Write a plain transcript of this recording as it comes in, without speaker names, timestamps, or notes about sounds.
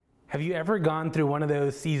Have you ever gone through one of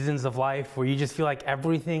those seasons of life where you just feel like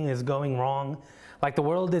everything is going wrong? Like the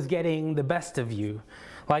world is getting the best of you?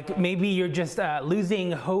 Like maybe you're just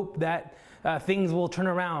losing hope that things will turn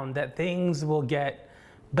around, that things will get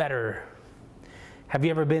better. Have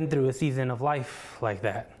you ever been through a season of life like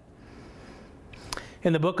that?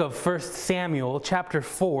 In the book of 1 Samuel, chapter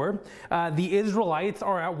 4, the Israelites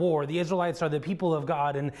are at war. The Israelites are the people of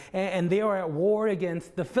God, and they are at war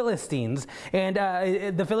against the Philistines. And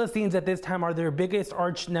the Philistines at this time are their biggest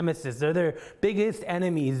arch nemesis. They're their biggest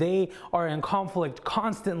enemies. They are in conflict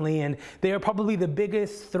constantly, and they are probably the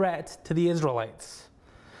biggest threat to the Israelites.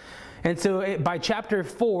 And so by chapter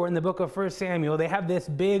 4 in the book of 1 Samuel, they have this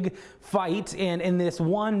big fight, and in this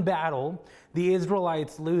one battle, the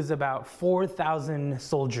Israelites lose about 4,000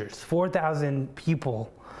 soldiers, 4,000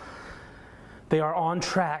 people. They are on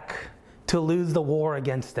track to lose the war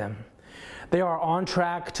against them. They are on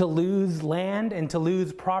track to lose land and to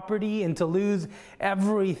lose property and to lose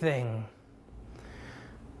everything.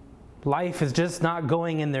 Life is just not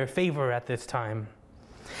going in their favor at this time.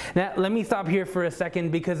 Now, let me stop here for a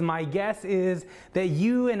second, because my guess is that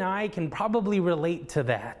you and I can probably relate to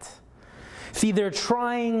that. See, they're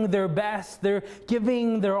trying their best, they're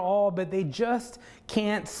giving their all, but they just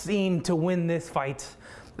can't seem to win this fight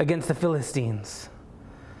against the Philistines.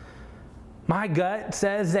 My gut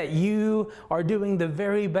says that you are doing the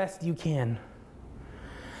very best you can.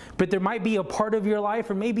 But there might be a part of your life,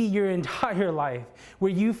 or maybe your entire life,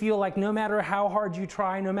 where you feel like no matter how hard you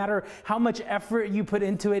try, no matter how much effort you put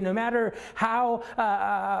into it, no matter how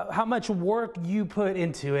much work you put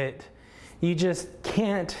into it, you just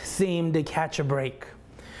can't seem to catch a break.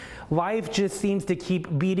 Life just seems to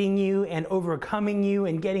keep beating you and overcoming you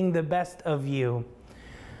and getting the best of you.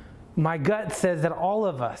 My gut says that all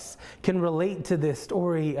of us can relate to this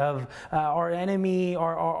story of our enemy,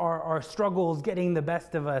 our struggles getting the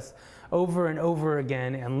best of us over and over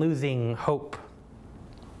again and losing hope.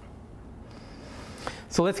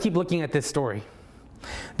 So let's keep looking at this story.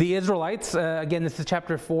 The Israelites, again, this is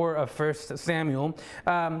chapter 4 of 1 Samuel,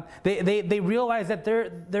 they realize that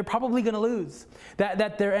they're probably going to lose,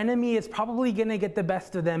 that their enemy is probably going to get the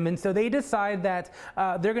best of them. And so they decide that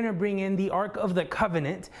they're going to bring in the Ark of the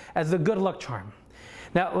Covenant as a good luck charm.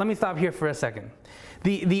 Now, let me stop here for a second.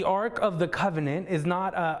 The Ark of the Covenant is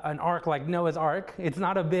not an ark like Noah's Ark. It's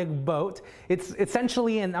not a big boat. It's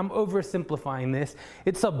essentially, and I'm oversimplifying this,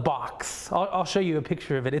 it's a box. I'll show you a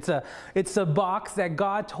picture of it. It's a box that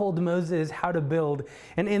God told Moses how to build.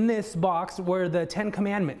 And in this box were the 10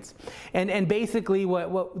 Commandments. And basically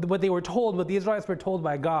what they were told, what the Israelites were told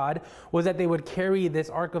by God, was that they would carry this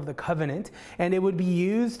Ark of the Covenant, and it would be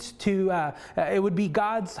used to, it would be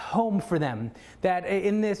God's home for them. That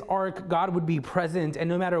in this ark, God would be present, and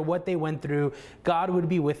no matter what they went through, God would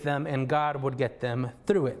be with them and God would get them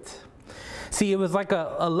through it. See, it was like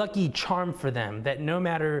a lucky charm for them, that no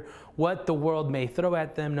matter what the world may throw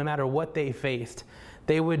at them, no matter what they faced,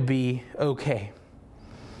 they would be okay.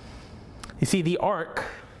 You see, the ark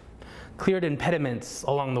cleared impediments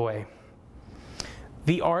along the way.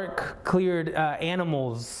 The ark cleared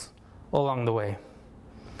animals along the way.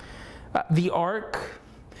 The ark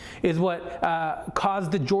is what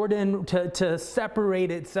caused the Jordan to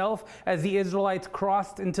separate itself as the Israelites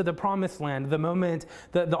crossed into the promised land. The moment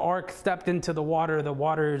the ark stepped into the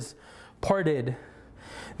waters parted.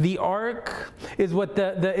 The ark is what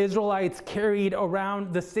the Israelites carried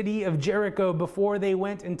around the city of Jericho before they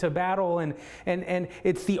went into battle. And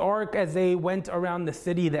it's the ark as they went around the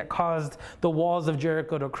city that caused the walls of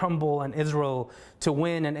Jericho to crumble and Israel to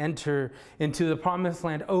win and enter into the promised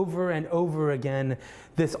land over and over again.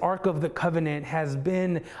 This Ark of the Covenant has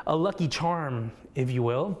been a lucky charm, if you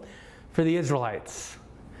will, for the Israelites.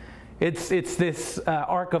 It's this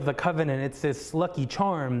Ark of the Covenant, it's this lucky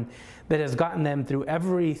charm that has gotten them through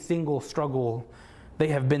every single struggle they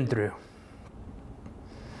have been through.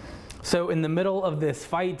 So in the middle of this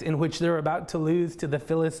fight in which they're about to lose to the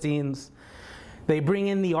Philistines, they bring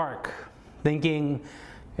in the ark, thinking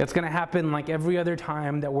it's going to happen like every other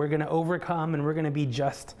time, that we're going to overcome and we're going to be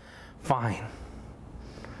just fine.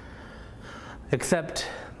 Except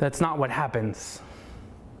that's not what happens.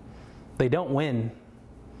 They don't win.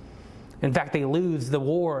 In fact, they lose the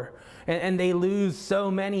war, and they lose so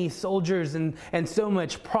many soldiers and so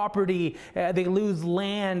much property. They lose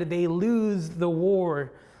land. They lose the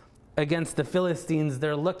war against the Philistines.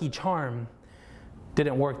 Their lucky charm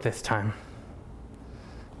didn't work this time.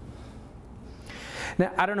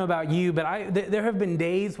 Now, I don't know about you, but there have been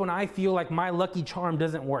days when I feel like my lucky charm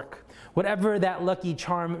doesn't work. whatever that lucky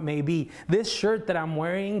charm may be. This shirt that I'm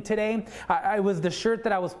wearing today, I was the shirt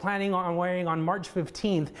that I was planning on wearing on March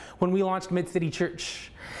 15th when we launched Mid-City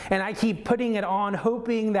Church. And I keep putting it on,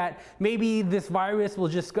 hoping that maybe this virus will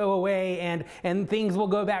just go away and things will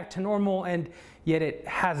go back to normal, and yet it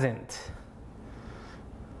hasn't.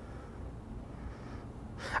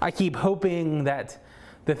 I keep hoping that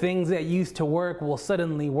the things that used to work will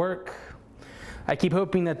suddenly work. I keep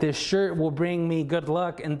hoping that this shirt will bring me good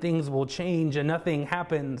luck and things will change, and nothing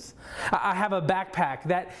happens. I have a backpack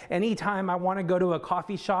that anytime I want to go to a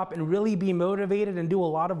coffee shop and really be motivated and do a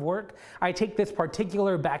lot of work, I take this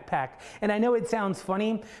particular backpack. And I know it sounds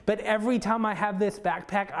funny, but every time I have this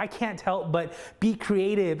backpack, I can't help but be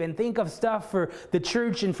creative and think of stuff for the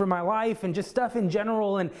church and for my life and just stuff in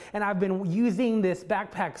general. And I've been using this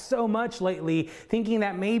backpack so much lately, thinking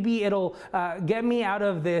that maybe it'll get me out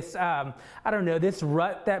of this, this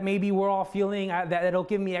rut that maybe we're all feeling, that it'll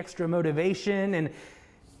give me extra motivation,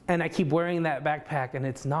 and I keep wearing that backpack and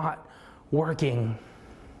it's not working.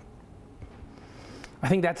 I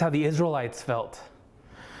think that's how the Israelites felt.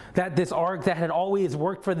 That this ark that had always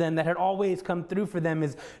worked for them, that had always come through for them,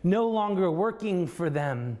 is no longer working for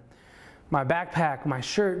them. My backpack, my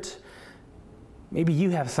shirt, maybe you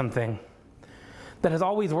have something that has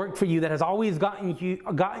always worked for you, that has always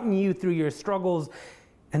gotten you through your struggles,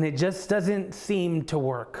 and it just doesn't seem to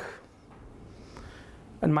work.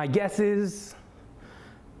 And my guess is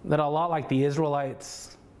that a lot like the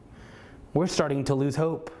Israelites, we're starting to lose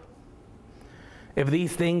hope. If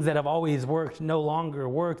these things that have always worked no longer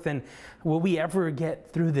work, then will we ever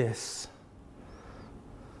get through this?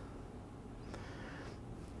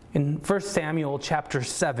 In 1 Samuel chapter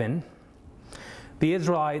 7, the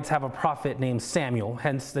Israelites have a prophet named Samuel,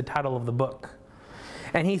 hence the title of the book.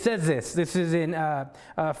 And he says this is in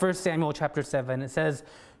 1 Samuel chapter 7. It says,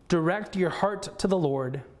 "Direct your heart to the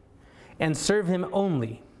Lord and serve him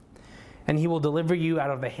only, and he will deliver you out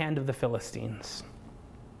of the hand of the Philistines."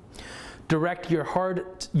 Direct your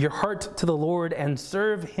heart to the Lord and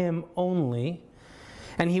serve him only,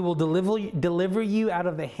 and he will deliver you out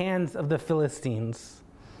of the hands of the Philistines.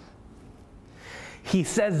 He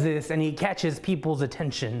says this and he catches people's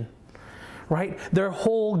attention. Right? Their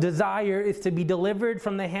whole desire is to be delivered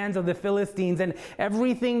from the hands of the Philistines, and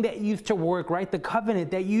everything that used to work, right? The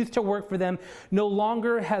covenant that used to work for them no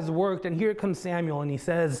longer has worked. And here comes Samuel and he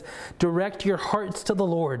says, direct your hearts to the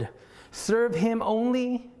Lord, serve him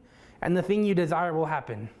only, and the thing you desire will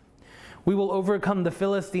happen. We will overcome the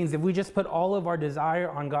Philistines if we just put all of our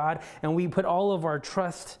desire on God and we put all of our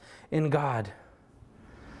trust in God.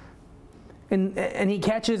 And he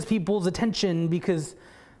catches people's attention because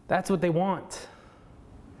that's what they want.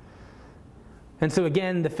 And so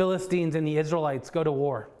again, the Philistines and the Israelites go to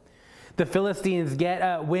war. The Philistines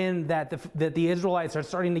get wind that the Israelites are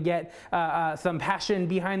starting to get some passion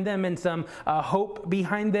behind them and some hope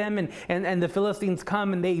behind them. And the Philistines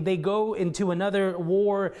come and they go into another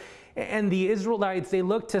war. And the Israelites, they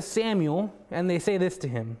look to Samuel and they say this to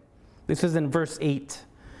him. This is in verse 8.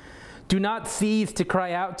 "Do not cease to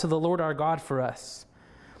cry out to the Lord our God for us,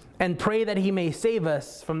 and pray that he may save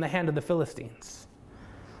us from the hand of the Philistines."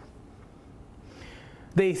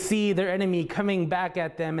 They see their enemy coming back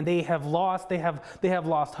at them, and they have lost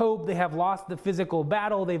hope, they have lost the physical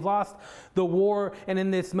battle, they've lost the war, and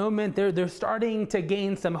in this moment they're starting to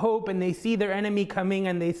gain some hope, and they see their enemy coming,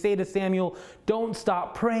 and they say to Samuel, "Don't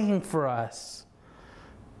stop praying for us.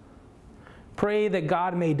 Pray that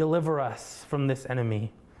God may deliver us from this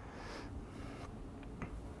enemy."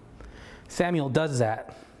 Samuel does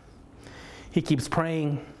that. He keeps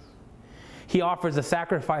praying. He offers a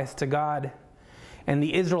sacrifice to God, and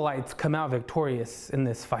the Israelites come out victorious in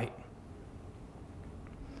this fight.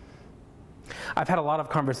 I've had a lot of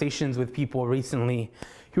conversations with people recently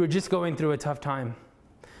who are just going through a tough time.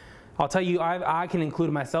 I'll tell you, I can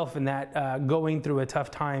include myself in that, going through a tough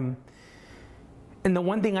time. And the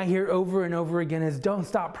one thing I hear over and over again is, "Don't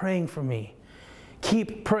stop praying for me.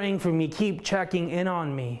 Keep praying for me. Keep checking in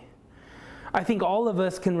on me." I think all of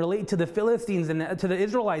us can relate to the Philistines and to the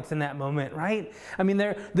Israelites in that moment, right? I mean,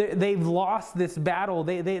 they've lost this battle.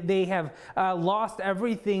 They have lost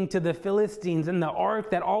everything to the Philistines, and the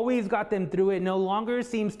ark that always got them through it no longer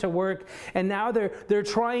seems to work. And now they're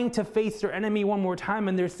trying to face their enemy one more time,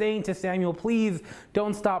 and they're saying to Samuel, "Please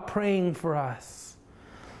don't stop praying for us."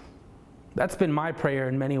 That's been my prayer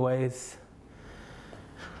in many ways.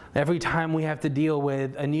 Every time we have to deal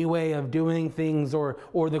with a new way of doing things, or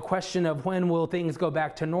the question of when will things go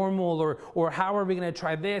back to normal, or how are we going to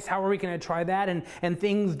try this, how are we going to try that, and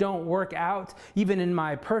things don't work out, even in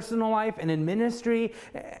my personal life and in ministry,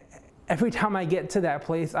 every time I get to that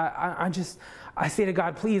place, I say to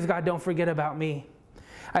God, please, God, don't forget about me.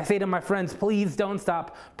 I say to my friends, please don't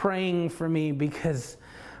stop praying for me, because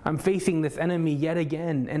I'm facing this enemy yet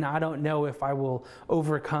again, and I don't know if I will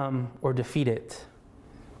overcome or defeat it.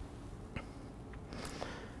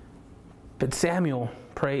 But Samuel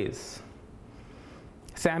prays.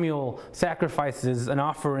 Samuel sacrifices an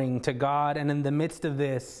offering to God, and in the midst of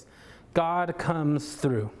this, God comes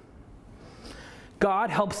through.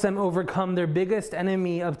 God helps them overcome their biggest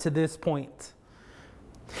enemy up to this point.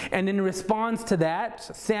 And in response to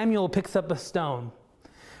that, Samuel picks up a stone.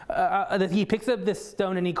 He picks up this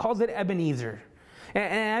stone and he calls it Ebenezer.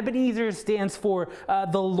 And Ebenezer stands for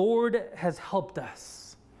the Lord has helped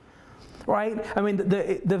us. Right? I mean,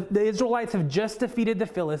 the Israelites have just defeated the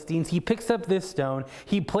Philistines. He picks up this stone.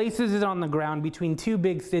 He places it on the ground between two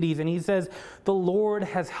big cities. And he says, the Lord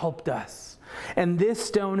has helped us. And this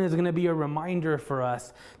stone is going to be a reminder for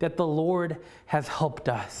us that the Lord has helped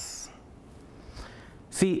us.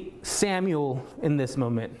 See, Samuel in this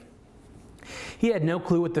moment, he had no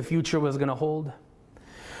clue what the future was going to hold.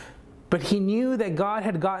 But he knew that God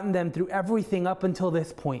had gotten them through everything up until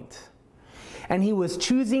this point. And he was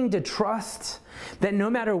choosing to trust that no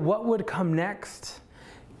matter what would come next,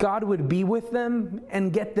 God would be with them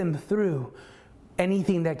and get them through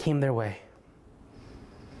anything that came their way.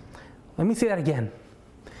 Let me say that again.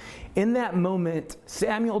 In that moment,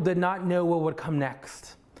 Samuel did not know what would come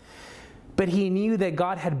next. But he knew that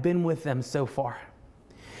God had been with them so far.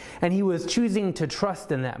 And he was choosing to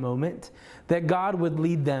trust in that moment that God would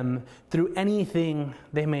lead them through anything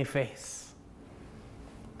they may face.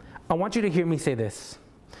 I want you to hear me say this.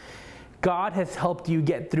 God has helped you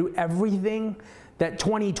get through everything that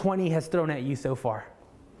 2020 has thrown at you so far.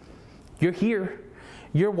 You're here.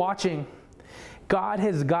 You're watching. God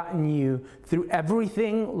has gotten you through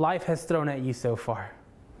everything life has thrown at you so far.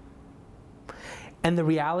 And the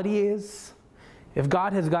reality is, if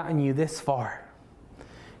God has gotten you this far,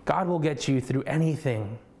 God will get you through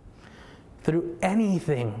anything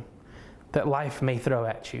that life may throw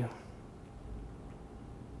at you.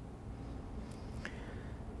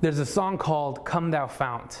 There's a song called Come Thou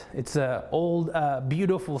Fount. It's an old,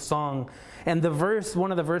 beautiful song. And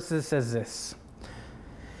one of the verses says this: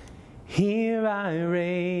 Here I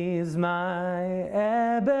raise my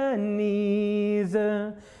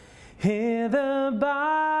Ebenezer, hither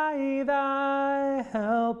by thy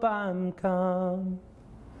help I'm come.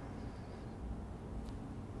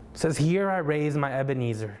 It says, here I raise my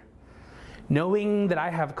Ebenezer, knowing that I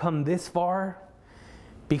have come this far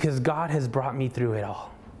because God has brought me through it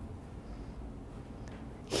all.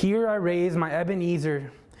 Here I raise my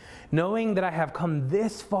Ebenezer, knowing that I have come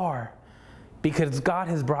this far because God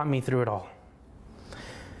has brought me through it all.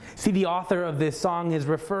 See, the author of this song is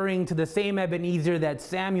referring to the same Ebenezer that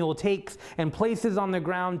Samuel takes and places on the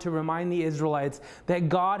ground to remind the Israelites that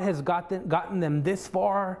God has gotten them this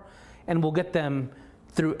far and will get them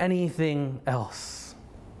through anything else.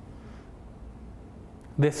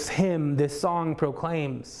 This hymn, this song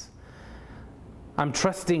proclaims, I'm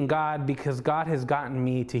trusting God because God has gotten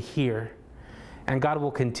me to here, and God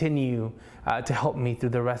will continue to help me through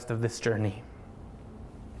the rest of this journey.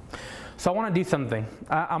 So I want to do something.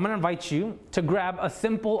 I'm going to invite you to grab a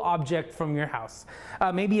simple object from your house.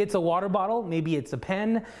 Maybe it's a water bottle, maybe it's a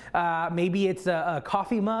pen, maybe it's a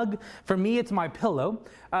coffee mug. For me, it's my pillow.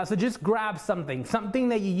 So just grab something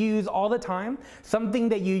that you use all the time, something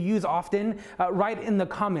that you use often. Write in the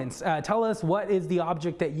comments. Tell us what is the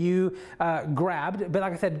object that you grabbed. But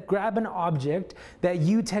like I said, grab an object that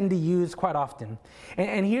you tend to use quite often.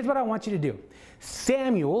 And here's what I want you to do.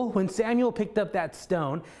 When Samuel picked up that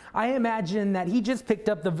stone, I imagine that he just picked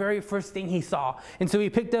up the very first thing he saw. And so he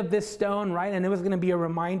picked up this stone, right? And it was going to be a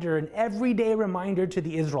reminder, an everyday reminder to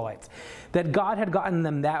the Israelites that God had gotten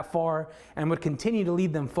them that far and would continue to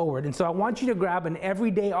lead them forward. And so I want you to grab an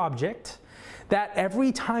everyday object that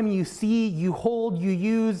every time you see, you hold, you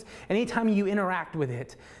use, anytime you interact with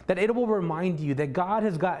it, that it will remind you that God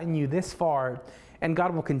has gotten you this far and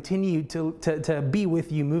God will continue to be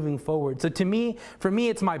with you moving forward. So for me,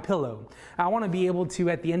 it's my pillow. I want to be able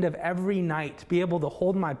to, at the end of every night, be able to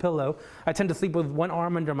hold my pillow. I tend to sleep with one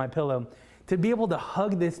arm under my pillow. To be able to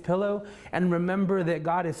hug this pillow and remember that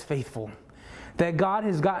God is faithful. That God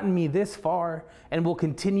has gotten me this far and will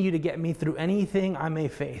continue to get me through anything I may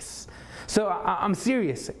face. So I'm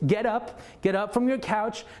serious. Get up from your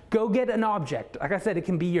couch, go get an object. Like I said, it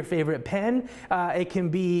can be your favorite pen, it can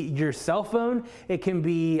be your cell phone, it can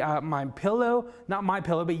be my pillow, not my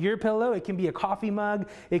pillow, but your pillow, it can be a coffee mug,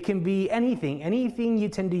 it can be anything you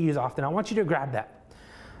tend to use often. I want you to grab that.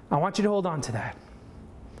 I want you to hold on to that.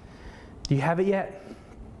 Do you have it yet?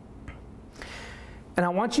 And I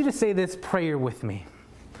want you to say this prayer with me.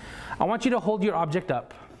 I want you to hold your object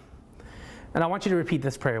up. And I want you to repeat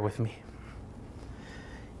this prayer with me.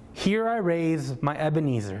 Here I raise my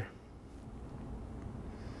Ebenezer.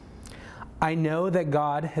 I know that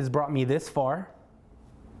God has brought me this far.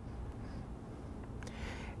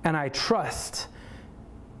 And I trust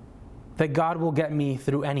that God will get me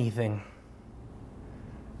through anything.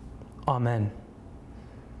 Amen.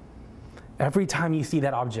 Every time you see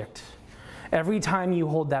that object, every time you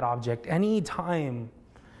hold that object, any time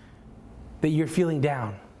that you're feeling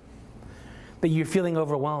down, that you're feeling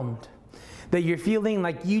overwhelmed, that you're feeling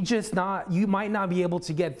like you might not be able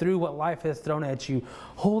to get through what life has thrown at you,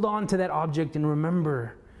 hold on to that object and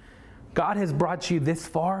remember, God has brought you this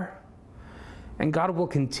far, and God will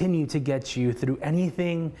continue to get you through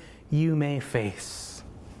anything you may face.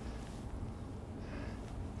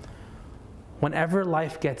 Whenever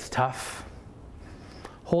life gets tough,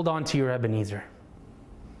 hold on to your Ebenezer.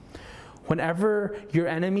 Whenever your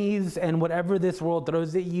enemies and whatever this world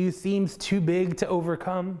throws at you seems too big to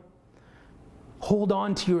overcome, hold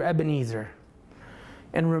on to your Ebenezer.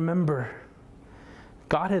 And remember,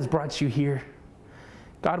 God has brought you here.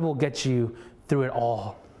 God will get you through it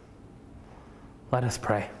all. Let us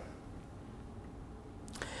pray.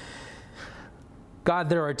 God,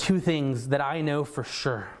 there are two things that I know for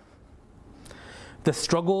sure. The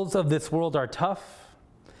struggles of this world are tough,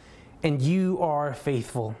 and you are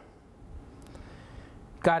faithful.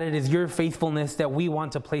 God, it is your faithfulness that we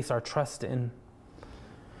want to place our trust in.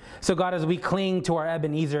 So God, as we cling to our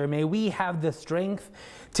Ebenezer, may we have the strength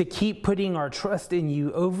to keep putting our trust in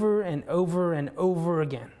you over and over and over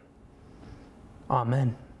again.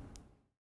 Amen.